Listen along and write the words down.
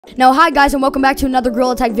Now, hi guys, and welcome back to another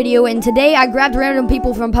Gorilla Tag video. And today I grabbed random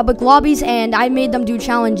people from public lobbies and I made them do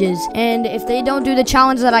challenges. And if they don't do the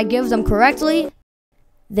challenge that I give them correctly,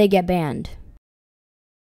 they get banned.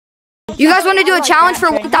 You guys want to do a challenge for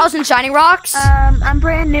 1,000 shiny rocks? I'm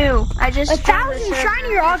brand new. I just 1,000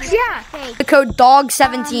 shiny rocks, yeah. The code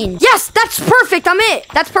DOG17. Yes, that's perfect. I'm it.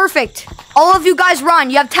 That's perfect. All of you guys run.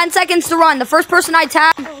 You have 10 seconds to run. The first person I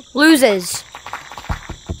tag loses.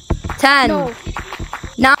 10. No.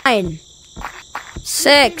 9,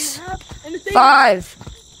 6, 5,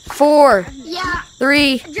 4,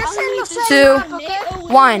 3, 2,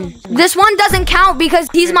 1. This one doesn't count because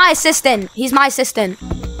he's my assistant. He's my assistant.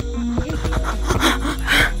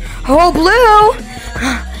 Oh, Blue!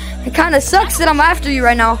 It kind of sucks that I'm after you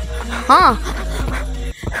right now. Huh?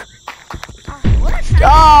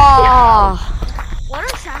 Oh.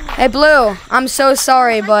 Hey, Blue, I'm so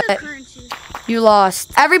sorry, but you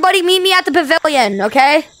lost. Everybody meet me at the pavilion,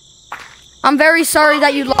 okay? I'm very sorry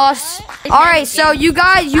that you lost. Alright, so you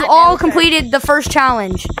guys, you all completed the first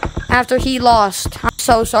challenge after he lost. I'm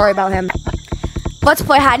so sorry about him. Let's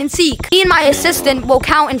play hide and seek. Me and my assistant will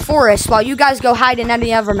count in forest while you guys go hide in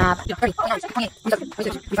any other map.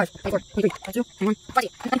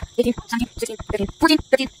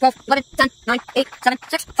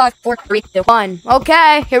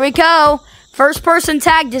 Okay, here we go. First person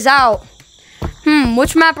tagged is out.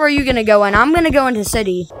 Which map are you gonna go in? I'm gonna go into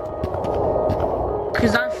city.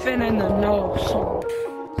 Cause I'm finna know, so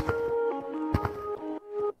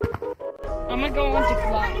I'm gonna go into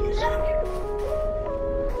clouds.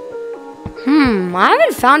 I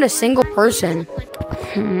haven't found a single person.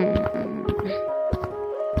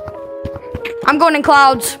 I'm going in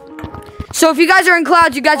clouds. So if you guys are in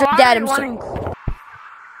clouds, you guys are dead.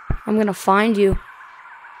 I'm gonna find you.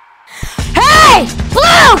 Hey!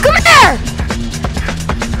 Blue! Come here!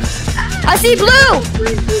 I see Blue!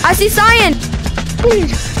 I see Cyan!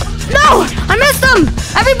 No! I missed him!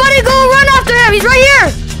 Everybody go run after him! He's right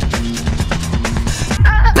here!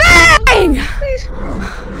 Bang!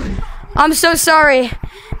 I'm so sorry.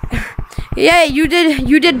 Yeah, you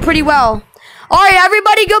did pretty well. Alright,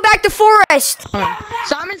 everybody go back to forest!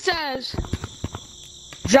 Simon says,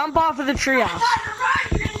 jump off of the treehouse.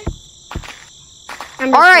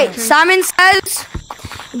 Alright, Simon says,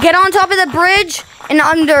 get on top of the bridge in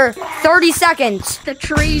under 30 seconds. the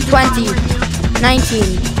trees. 20,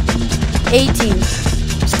 19, 18,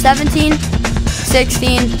 17,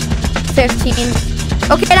 16,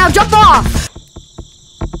 15. Okay, now jump off.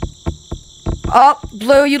 Oh,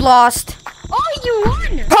 Blue, you lost. Oh, you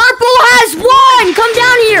won! Purple has won! Come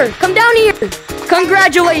down here. Come down here.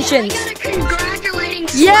 Congratulations.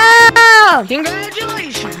 Yeah!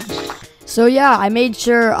 Congratulations. So yeah, I made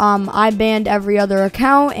sure I banned every other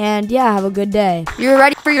account, and yeah, have a good day. You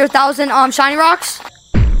ready for your 1,000 shiny rocks?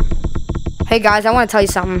 Hey guys, I want to tell you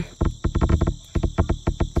something.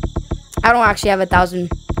 I don't actually have 1,000.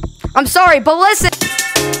 I'm sorry, but listen.